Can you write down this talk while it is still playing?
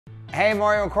Hey,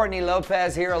 Mario and Courtney,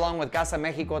 Lopez here along with Casa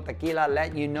México Tequila,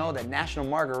 letting you know that National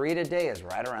Margarita Day is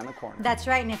right around the corner. That's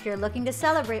right, and if you're looking to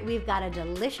celebrate, we've got a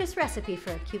delicious recipe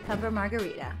for a cucumber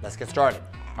margarita. Let's get started.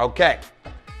 Okay,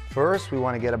 first we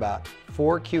want to get about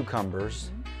 4 cucumbers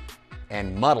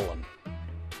and muddle them.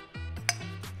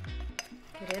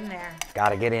 Get in there.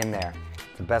 Gotta get in there.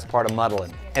 It's the best part of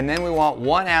muddling. And then we want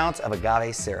 1 ounce of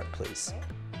agave syrup, please.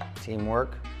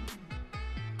 Teamwork.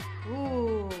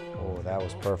 Ooh. Oh, that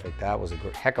was perfect. That was a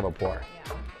heck of a pour.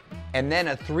 Yeah. And then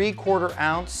a 3/4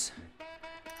 ounce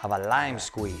of a lime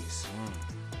squeeze.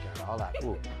 Got all that.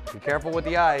 Ooh, be careful with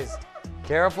the eyes.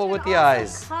 Careful with the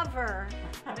eyes. Cover.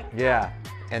 Yeah.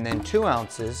 And then 2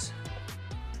 ounces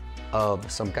of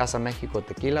some Casa México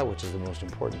tequila, which is the most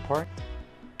important part.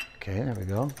 Okay, there we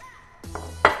go.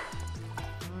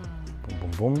 Boom,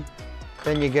 boom, boom.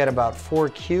 Then you get about 4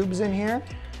 cubes in here.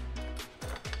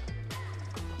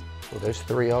 So there's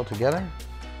 3 altogether.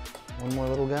 1 more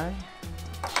little guy.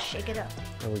 Shake it up.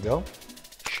 There we go.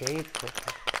 Shake.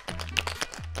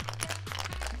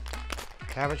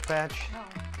 Cabbage Patch.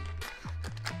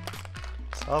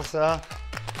 Oh. Salsa.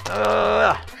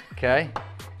 Okay.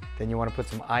 Then you want to put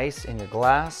some ice in your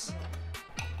glass.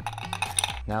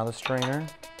 Now the strainer.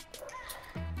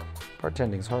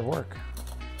 Bartending's hard work.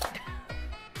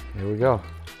 Here we go.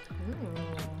 Ooh.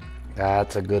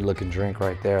 That's a good looking drink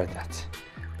right there. That's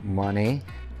money.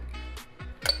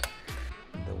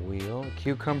 The wheel,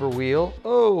 cucumber wheel.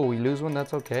 Oh, we lose one,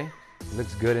 that's okay. It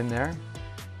looks good in there.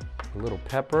 A little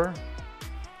pepper.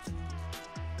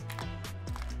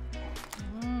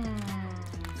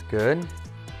 It's good.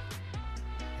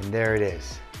 And there it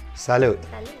is. Salud.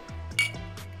 Salud.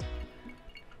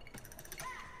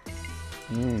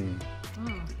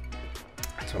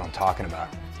 That's what I'm talking about.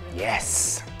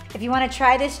 Yes. If you want to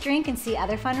try this drink and see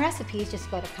other fun recipes, just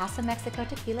go to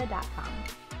casamexicotequila.com.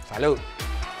 Salud.